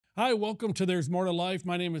Hi, welcome to There's More to Life.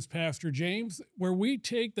 My name is Pastor James, where we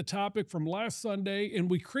take the topic from last Sunday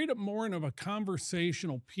and we create it more of a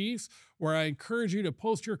conversational piece where I encourage you to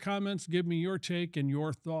post your comments, give me your take and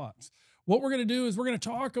your thoughts. What we're going to do is we're going to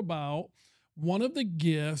talk about one of the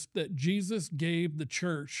gifts that Jesus gave the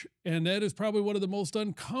church, and that is probably one of the most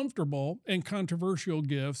uncomfortable and controversial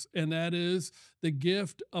gifts, and that is the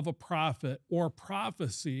gift of a prophet or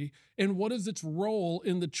prophecy, and what is its role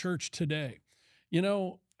in the church today.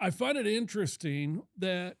 I find it interesting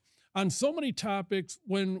that on so many topics,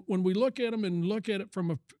 when we look at them and look at it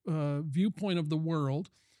from a viewpoint of the world,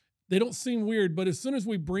 they don't seem weird. But as soon as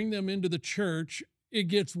we bring them into the church, it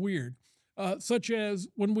gets weird. Such as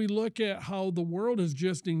when we look at how the world is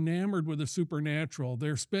just enamored with the supernatural.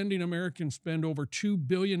 Americans spend over $2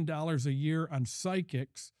 billion a year on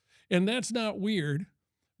psychics, and that's not weird.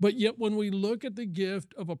 But yet, when we look at the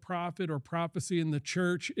gift of a prophet or prophecy in the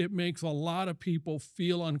church, it makes a lot of people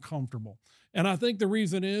feel uncomfortable. And I think the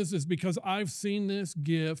reason is because I've seen this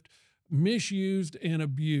gift misused and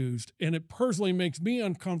abused, and it personally makes me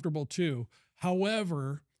uncomfortable too.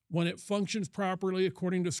 However, when it functions properly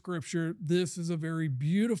according to Scripture, this is a very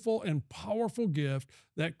beautiful and powerful gift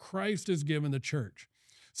that Christ has given the church.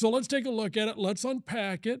 So let's take a look at it. Let's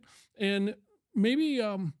unpack it, and maybe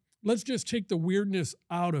let's just take the weirdness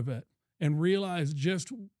out of it and realize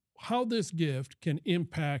just how this gift can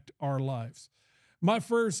impact our lives. My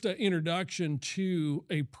first introduction to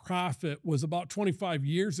a prophet was about 25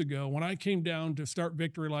 years ago when I came down to start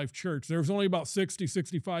Victory Life Church. There was only about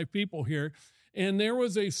 65 people here, and there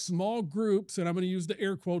was a small group, and I'm going to use the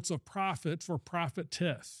air quotes, of prophets or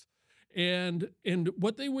prophetess. And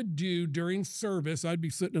what they would do during service, I'd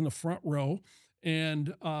be sitting in the front row,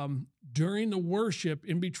 and during the worship,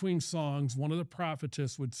 in between songs, one of the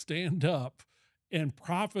prophetess would stand up and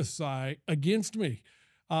prophesy against me.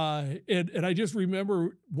 And I just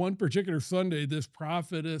remember one particular Sunday, this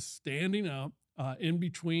prophetess standing up in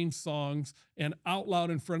between songs and out loud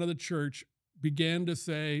in front of the church began to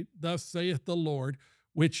say, "Thus saith the Lord,"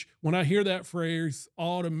 which when I hear that phrase,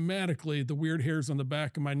 automatically the weird hairs on the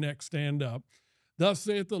back of my neck stand up. "Thus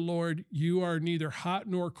saith the Lord, you are neither hot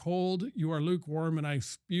nor cold, you are lukewarm, and I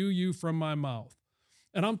spew you from my mouth."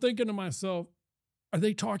 And I'm thinking to myself, are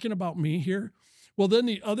they talking about me here? Well, then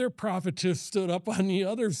the other prophetess stood up on the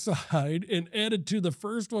other side and added to the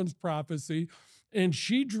first one's prophecy. And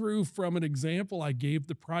she drew from an example I gave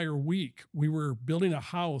the prior week. We were building a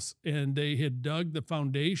house and they had dug the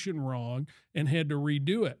foundation wrong and had to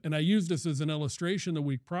redo it. And I used this as an illustration the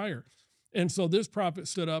week prior. And so this prophet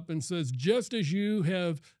stood up and says, just as you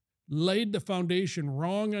have laid the foundation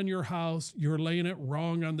wrong on your house, you're laying it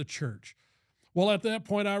wrong on the church. Well, at that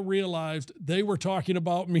point, I realized they were talking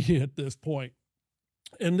about me at this point.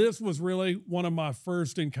 And this was really one of my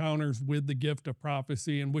first encounters with the gift of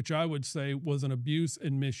prophecy, in which I would say was an abuse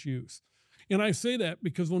and misuse. And I say that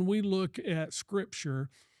because when we look at Scripture,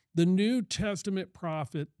 the New Testament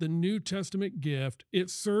prophet, the New Testament gift, it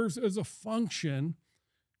serves as a function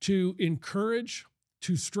to encourage,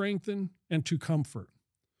 to strengthen, and to comfort.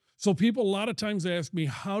 So people a lot of times ask me,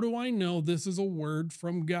 how do I know this is a word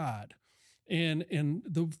from God? And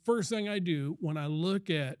the first thing I do when I look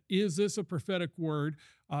at, is this a prophetic word?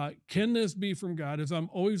 Can this be from God? Is I'm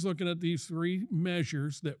always looking at these three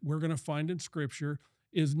measures that we're going to find in Scripture.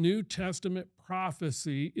 Is New Testament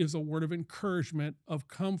prophecy is a word of encouragement, of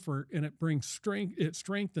comfort, and it brings strength, it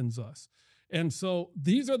strengthens us. And so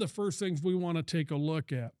these are the first things we want to take a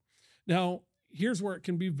look at. Now, here's where it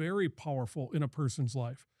can be very powerful in a person's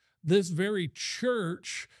life. This very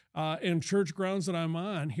church and church grounds that I'm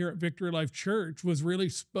on here at Victory Life Church was really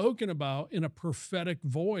spoken about in a prophetic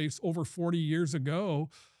voice over 40 years ago,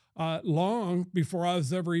 long before I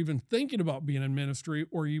was ever even thinking about being in ministry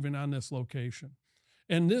or even on this location.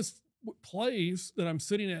 And this place that I'm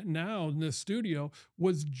sitting at now in this studio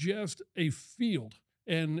was just a field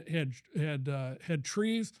and had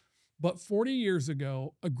trees. But 40 years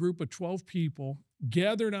ago, a group of 12 people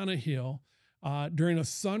gathered on a hill during a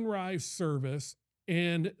sunrise service,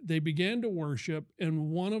 and they began to worship. And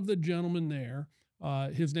one of the gentlemen there,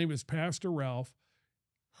 his name is Pastor Ralph,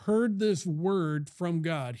 heard this word from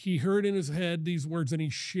God. He heard in his head these words and he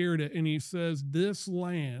shared it. And he says, this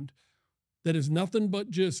land that is nothing but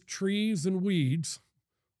just trees and weeds,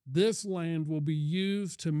 this land will be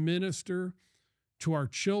used to minister to our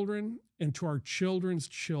children and to our children's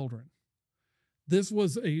children. This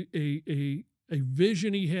was a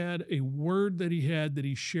vision he had, a word that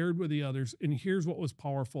he shared with the others. And here's what was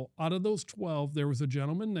powerful. Out of those 12, there was a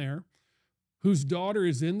gentleman there whose daughter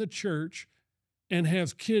is in the church, and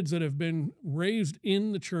has kids that have been raised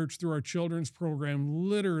in the church through our children's program.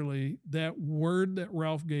 Literally, that word that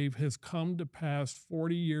Ralph gave has come to pass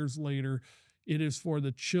 40 years later. It is for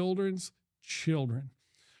the children's children.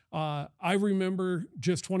 I remember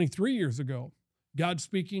just 23 years ago, God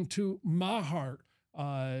speaking to my heart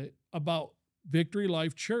about Victory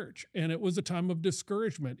Life Church. And it was a time of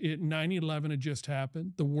discouragement. 9/11 had just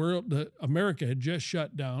happened. America had just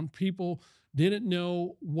shut down. People didn't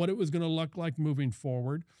know what it was going to look like moving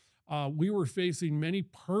forward. We were facing many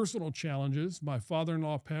personal challenges. My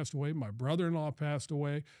father-in-law passed away. My brother-in-law passed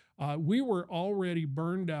away. We were already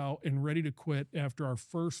burned out and ready to quit after our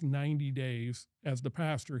first 90 days as the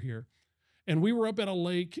pastor here. And we were up at a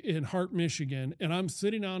lake in Hart, Michigan, and I'm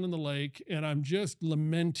sitting out in the lake and I'm just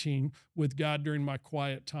lamenting with God during my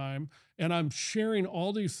quiet time. And I'm sharing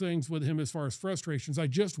all these things with him as far as frustrations. I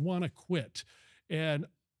just want to quit. And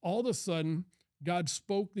all of a sudden, God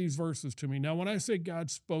spoke these verses to me. Now, when I say God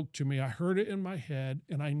spoke to me, I heard it in my head,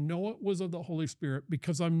 and I know it was of the Holy Spirit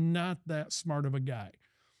because I'm not that smart of a guy.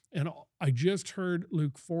 And I just heard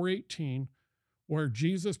Luke 4:18, where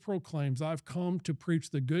Jesus proclaims, I've come to preach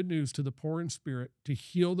the good news to the poor in spirit, to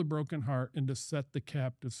heal the broken heart, and to set the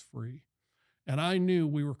captives free. And I knew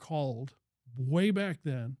we were called way back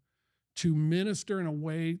then to minister in a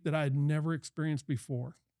way that I had never experienced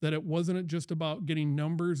before, that it wasn't just about getting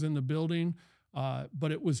numbers in the building,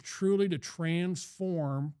 but it was truly to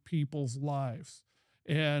transform people's lives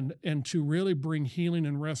and to really bring healing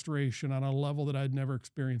and restoration on a level that I'd never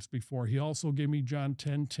experienced before. He also gave me John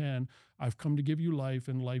 10:10, I've come to give you life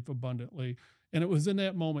and life abundantly. And it was in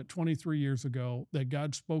that moment 23 years ago that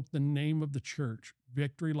God spoke the name of the church,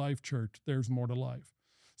 Victory Life Church. There's more to life.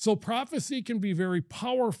 So prophecy can be very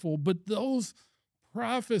powerful, but those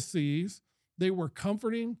prophecies, they were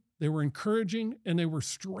comforting, they were encouraging, and they were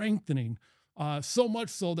strengthening. So much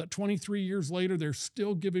so that 23 years later, they're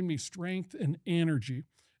still giving me strength and energy.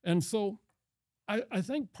 And so I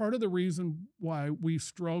think part of the reason why we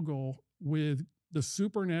struggle with the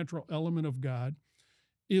supernatural element of God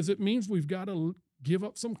is it means we've got to give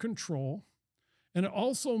up some control. And it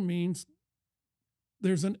also means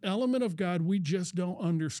there's an element of God we just don't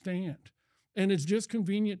understand. And it's just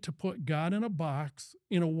convenient to put God in a box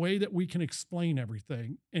in a way that we can explain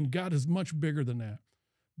everything. And God is much bigger than that.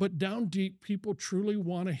 But down deep, people truly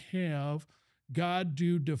want to have God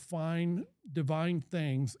do divine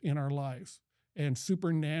things in our lives and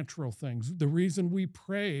supernatural things. The reason we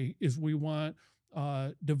pray is we want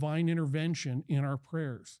divine intervention in our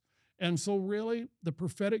prayers. And so really, the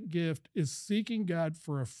prophetic gift is seeking God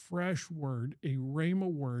for a fresh word, a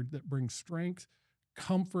rhema word that brings strength,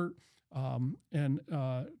 comfort, and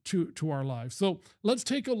to our lives. So let's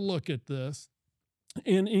take a look at this.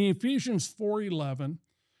 In Ephesians 4:11,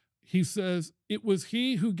 he says, it was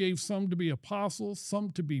he who gave some to be apostles,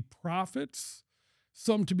 some to be prophets,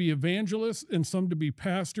 some to be evangelists, and some to be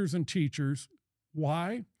pastors and teachers.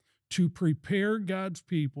 Why? To prepare God's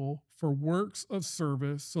people for works of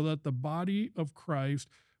service so that the body of Christ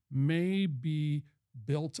may be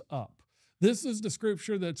built up. This is the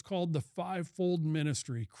scripture that's called the fivefold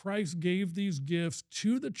ministry. Christ gave these gifts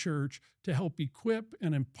to the church to help equip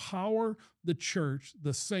and empower the church,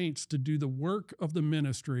 the saints, to do the work of the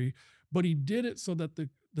ministry. But he did it so that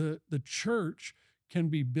the church can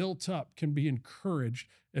be built up, can be encouraged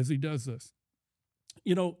as he does this.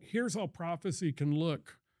 You know, here's how prophecy can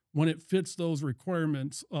look when it fits those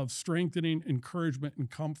requirements of strengthening, encouragement, and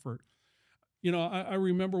comfort. You know, I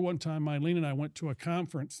remember one time Eileen and I went to a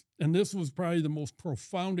conference, and this was probably the most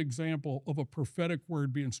profound example of a prophetic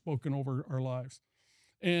word being spoken over our lives.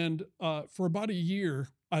 And for about a year,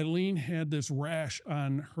 Eileen had this rash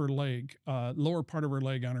on her leg, lower part of her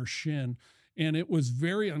leg, on her shin. And it was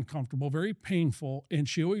very uncomfortable, very painful. And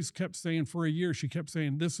she always kept saying, for a year, she kept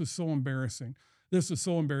saying, this is so embarrassing. This is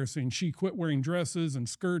so embarrassing. She quit wearing dresses and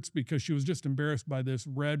skirts because she was just embarrassed by this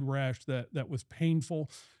red rash that was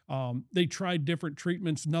painful. They tried different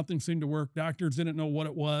treatments. Nothing seemed to work. Doctors didn't know what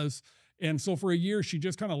it was. And so for a year, she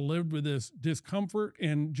just kind of lived with this discomfort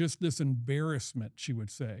and just this embarrassment, she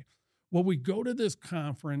would say. Well, we go to this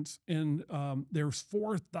conference, and there's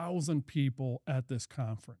 4,000 people at this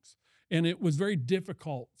conference. And it was very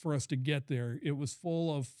difficult for us to get there. It was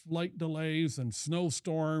full of flight delays and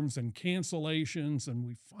snowstorms and cancellations. And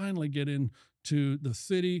we finally get into the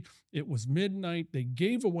city. It was midnight. They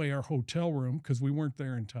gave away our hotel room because we weren't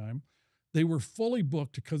there in time. They were fully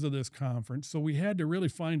booked because of this conference. So we had to really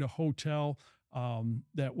find a hotel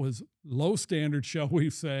that was low standard, shall we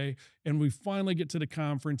say. And we finally get to the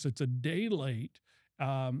conference. It's a day late.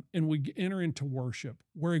 And we enter into worship.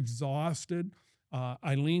 We're exhausted.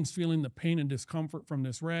 Eileen's feeling the pain and discomfort from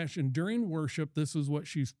this rash. And during worship, this is what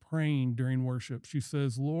she's praying during worship. She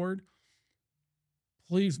says, Lord,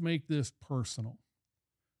 please make this personal.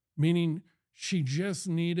 Meaning she just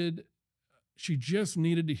needed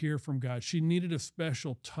to hear from God. She needed a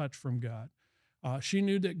special touch from God. She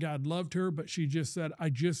knew that God loved her, but she just said, I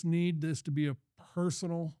just need this to be a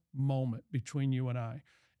personal moment between you and I.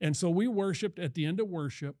 And so we worshiped. At the end of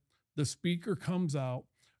worship, the speaker comes out,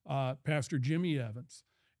 Pastor Jimmy Evans,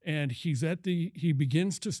 and he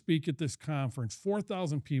begins to speak at this conference.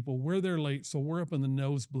 4,000 people. We're there late, so we're up in the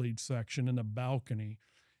nosebleed section in the balcony.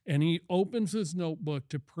 And he opens his notebook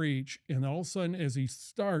to preach, and all of a sudden, as he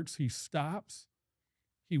starts, he stops,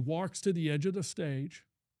 he walks to the edge of the stage,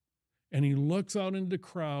 and he looks out into the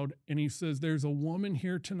crowd, and he says, there's a woman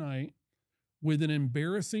here tonight with an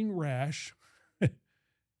embarrassing rash,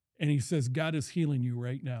 and he says, God is healing you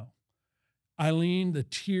right now. Eileen, the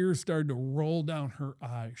tears started to roll down her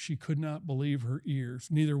eyes. She could not believe her ears.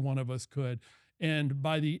 Neither one of us could. And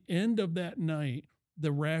by the end of that night,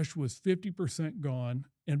 the rash was 50% gone,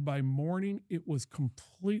 and by morning, it was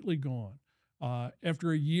completely gone.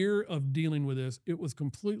 After a year of dealing with this, it was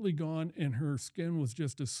completely gone, and her skin was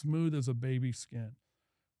just as smooth as a baby's skin.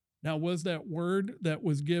 Now, was that word that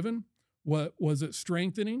was given, was it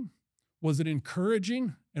strengthening? Was it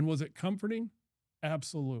encouraging? And was it comforting?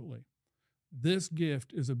 Absolutely. This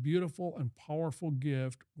gift is a beautiful and powerful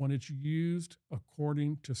gift when it's used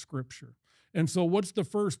according to Scripture. And so what's the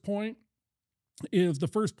first point? The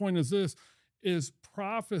first point is this, is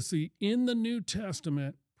prophecy in the New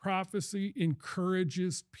Testament. Prophecy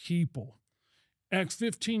encourages people. Acts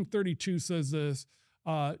 15:32 says this,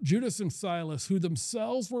 Judas and Silas, who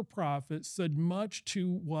themselves were prophets, said much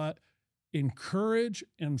to what? Encourage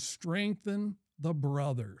and strengthen the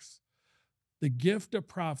brothers. The gift of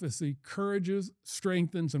prophecy encourages,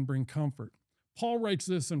 strengthens, and brings comfort. Paul writes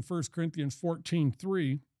this in 1 Corinthians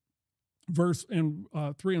 14:3. Verse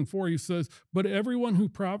 3 and 4, he says, but everyone who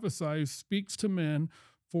prophesies speaks to men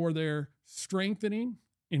for their strengthening,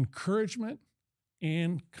 encouragement,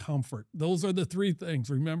 and comfort. Those are the three things.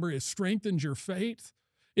 Remember, it strengthens your faith.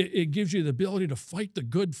 It gives you the ability to fight the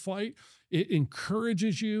good fight. It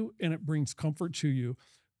encourages you, and it brings comfort to you.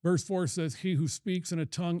 Verse 4 says, he who speaks in a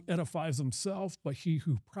tongue edifies himself, but he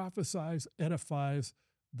who prophesies edifies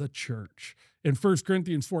the church. In 1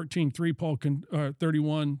 Corinthians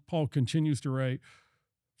 14:31, Paul continues to write,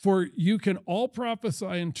 for you can all prophesy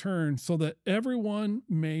in turn so that everyone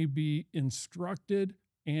may be instructed,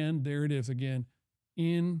 and there it is again,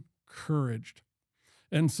 encouraged.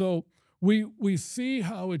 And so we see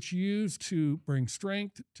how it's used to bring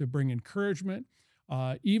strength, to bring encouragement.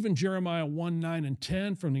 Even Jeremiah 1:9 and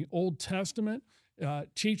 10 from the Old Testament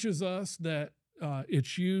teaches us that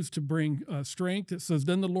it's used to bring strength. It says,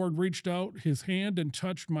 then the Lord reached out his hand and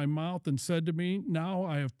touched my mouth and said to me, now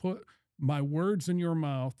I have put my words in your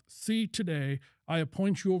mouth. See, today I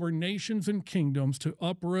appoint you over nations and kingdoms to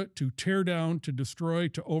uproot, to tear down, to destroy,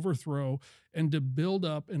 to overthrow, and to build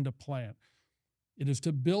up and to plant. It is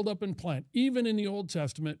to build up and plant, even in the Old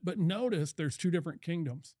Testament. But notice there's two different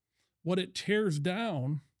kingdoms. What it tears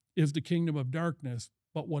down is the kingdom of darkness,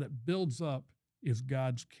 but what it builds up is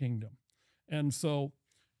God's kingdom. And so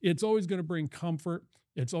it's always going to bring comfort.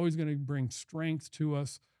 It's always going to bring strength to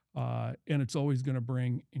us. And it's always going to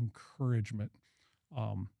bring encouragement.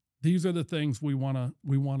 These are the things we want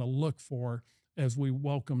to look for as we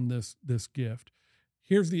welcome this gift.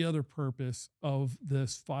 Here's the other purpose of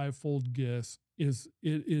this fivefold gift it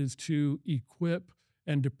is to equip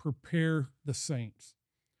and to prepare the saints.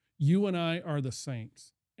 You and I are the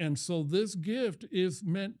saints. And so this gift is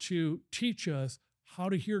meant to teach us how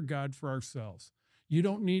to hear God for ourselves. You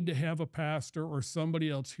don't need to have a pastor or somebody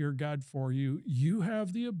else hear God for you. You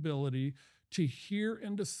have the ability to hear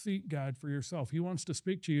and to seek God for yourself. He wants to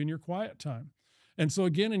speak to you in your quiet time. And so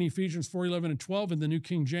again, in Ephesians 4:11 and 12 in the New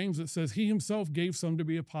King James, it says, he himself gave some to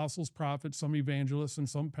be apostles, prophets, some evangelists, and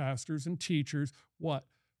some pastors and teachers. What?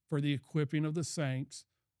 For the equipping of the saints,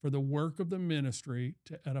 for the work of the ministry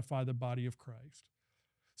to edify the body of Christ.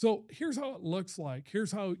 So here's how it looks like.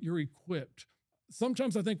 Here's how you're equipped.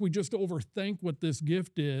 Sometimes I think we just overthink what this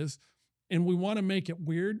gift is, and we want to make it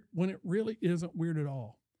weird when it really isn't weird at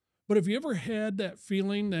all. But have you ever had that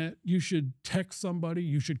feeling that you should text somebody,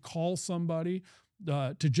 you should call somebody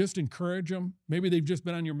to just encourage them? Maybe they've just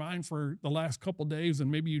been on your mind for the last couple of days,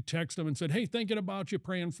 and maybe you text them and said, hey, thinking about you,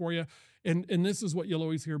 praying for you. And this is what you'll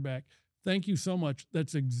always hear back. Thank you so much.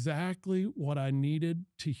 That's exactly what I needed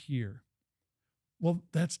to hear. Well,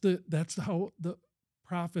 that's how the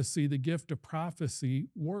prophecy, the gift of prophecy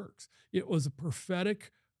works. It was a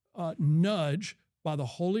prophetic nudge by the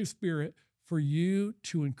Holy Spirit for you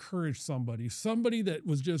to encourage somebody that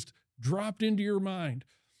was just dropped into your mind.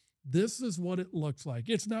 This is what it looks like.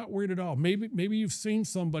 It's not weird at all. Maybe you've seen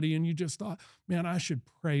somebody and you just thought, man, I should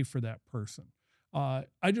pray for that person. I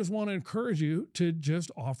just want to encourage you to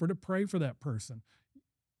just offer to pray for that person.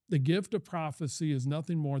 The gift of prophecy is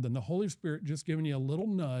nothing more than the Holy Spirit just giving you a little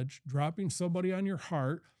nudge, dropping somebody on your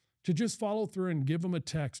heart to just follow through and give them a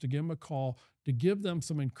text, to give them a call, to give them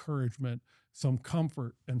some encouragement, some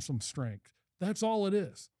comfort, and some strength. That's all it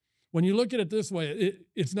is. When you look at it this way,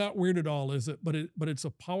 it's not weird at all, is it? But it's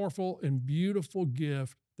a powerful and beautiful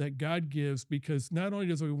gift that God gives, because not only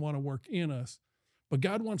does He want to work in us, but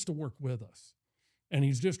God wants to work with us. And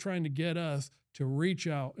He's just trying to get us to reach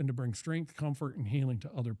out and to bring strength, comfort, and healing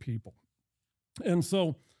to other people. And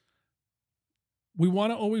so we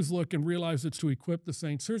want to always look and realize it's to equip the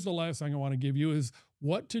saints. Here's the last thing I want to give you is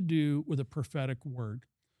what to do with a prophetic word.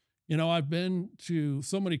 You know, I've been to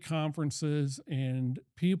so many conferences and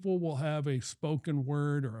people will have a spoken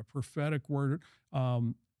word or a prophetic word.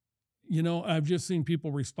 You know, I've just seen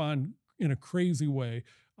people respond in a crazy way.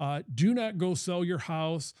 Do not go sell your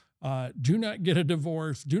house. Do not get a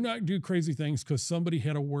divorce. Do not do crazy things because somebody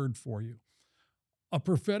had a word for you. A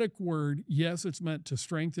prophetic word, yes, it's meant to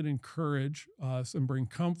strengthen, encourage us, and bring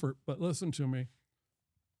comfort. But listen to me.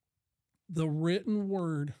 The written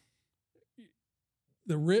word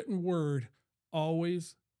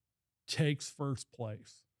always takes first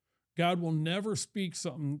place. God will never speak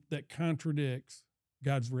something that contradicts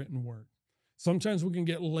God's written word. Sometimes we can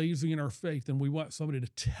get lazy in our faith and we want somebody to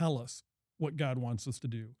tell us what God wants us to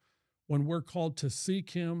do. When we're called to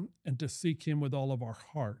seek Him and to seek Him with all of our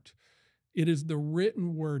heart, it is the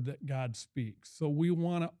written word that God speaks. So we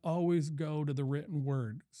want to always go to the written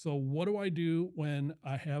word. So what do I do when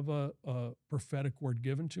I have a prophetic word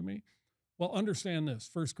given to me? Well, understand this.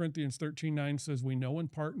 1 Corinthians 13:9 says, we know in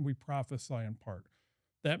part and we prophesy in part.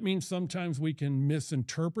 That means sometimes we can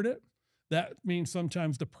misinterpret it. That means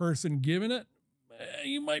sometimes the person giving it,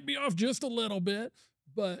 you might be off just a little bit,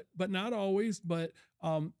 but not always. But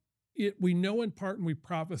we know in part and we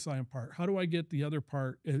prophesy in part. How do I get the other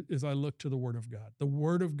part? Is I look to the Word of God. The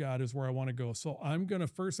Word of God is where I want to go. So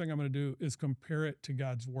first thing I'm going to do is compare it to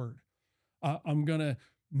God's Word. I'm going to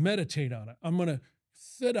meditate on it. I'm going to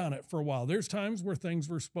sit on it for a while. There's times where things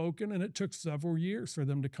were spoken and it took several years for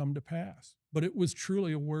them to come to pass, but it was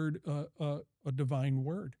truly a word, a divine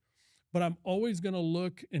word. But I'm always going to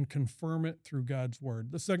look and confirm it through God's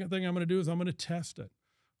word. The second thing I'm going to do is I'm going to test it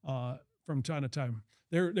from time to time.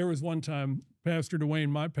 There was one time Pastor Dwayne,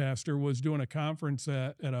 my pastor, was doing a conference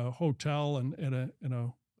at a hotel and in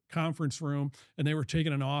a conference room, and they were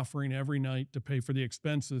taking an offering every night to pay for the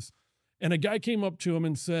expenses. And a guy came up to him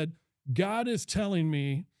and said, God is telling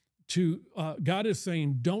me God is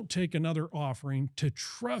saying, don't take another offering, to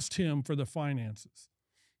trust Him for the finances.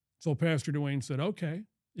 So Pastor Dwayne said, okay,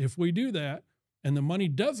 if we do that and the money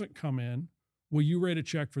doesn't come in, will you write a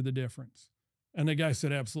check for the difference? And the guy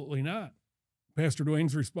said, absolutely not. Pastor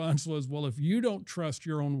Dwayne's response was, well, if you don't trust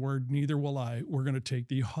your own word, neither will I. We're going to take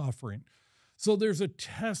the offering. So there's a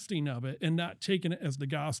testing of it and not taking it as the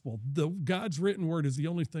gospel. God's written word is the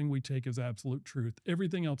only thing we take as absolute truth.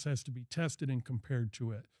 Everything else has to be tested and compared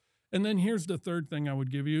to it. And then here's the third thing I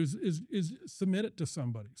would give you is submit it to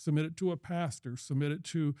somebody. Submit it to a pastor. Submit it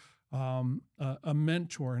to a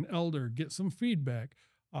mentor, an elder. Get some feedback.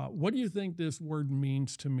 What do you think this word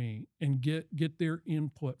means to me? And get their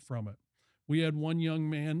input from it. We had one young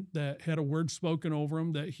man that had a word spoken over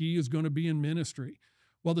him that he is going to be in ministry.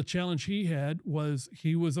 Well, the challenge he had was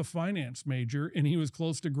he was a finance major and he was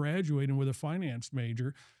close to graduating with a finance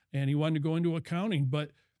major and he wanted to go into accounting,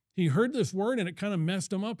 but he heard this word and it kind of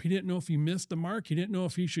messed him up. He didn't know if he missed the mark. He didn't know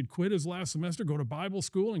if he should quit his last semester, go to Bible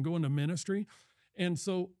school and go into ministry. And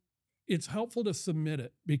so it's helpful to submit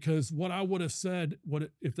it, because what I would have said,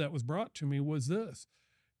 if that was brought to me, was this.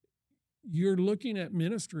 You're looking at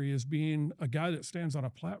ministry as being a guy that stands on a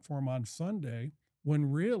platform on Sunday,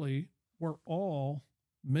 when really we're all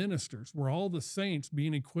ministers. We're all the saints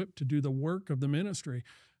being equipped to do the work of the ministry.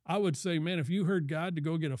 I would say, man, if you heard God to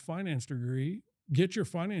go get a finance degree, get your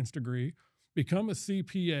finance degree, become a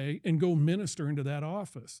CPA, and go minister into that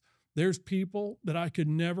office. There's people that I could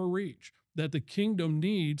never reach, that the kingdom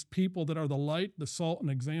needs people that are the light, the salt,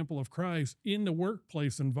 and example of Christ in the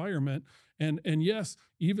workplace environment. And yes,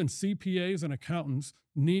 even CPAs and accountants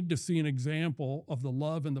need to see an example of the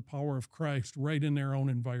love and the power of Christ right in their own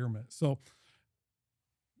environment. So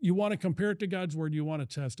you want to compare it to God's word, you want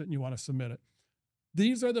to test it, and you want to submit it.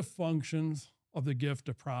 These are the functions of the gift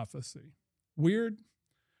of prophecy. Weird?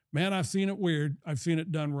 Man, I've seen it weird. I've seen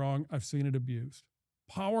it done wrong. I've seen it abused.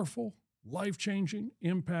 Powerful, life-changing,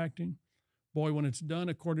 impacting. Boy, when it's done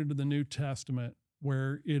according to the New Testament,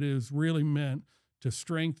 where it is really meant to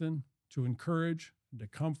strengthen, to encourage, to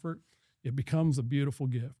comfort, it becomes a beautiful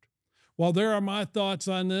gift. Well, there are my thoughts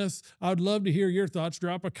on this. I'd love to hear your thoughts.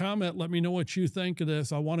 Drop a comment. Let me know what you think of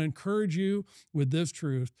this. I want to encourage you with this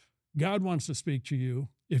truth. God wants to speak to you.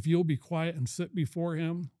 If you'll be quiet and sit before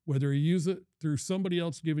him, whether he use it through somebody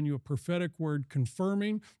else giving you a prophetic word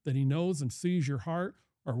confirming that he knows and sees your heart,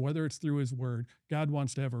 or whether it's through his word, God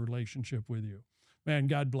wants to have a relationship with you. Man,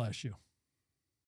 God bless you.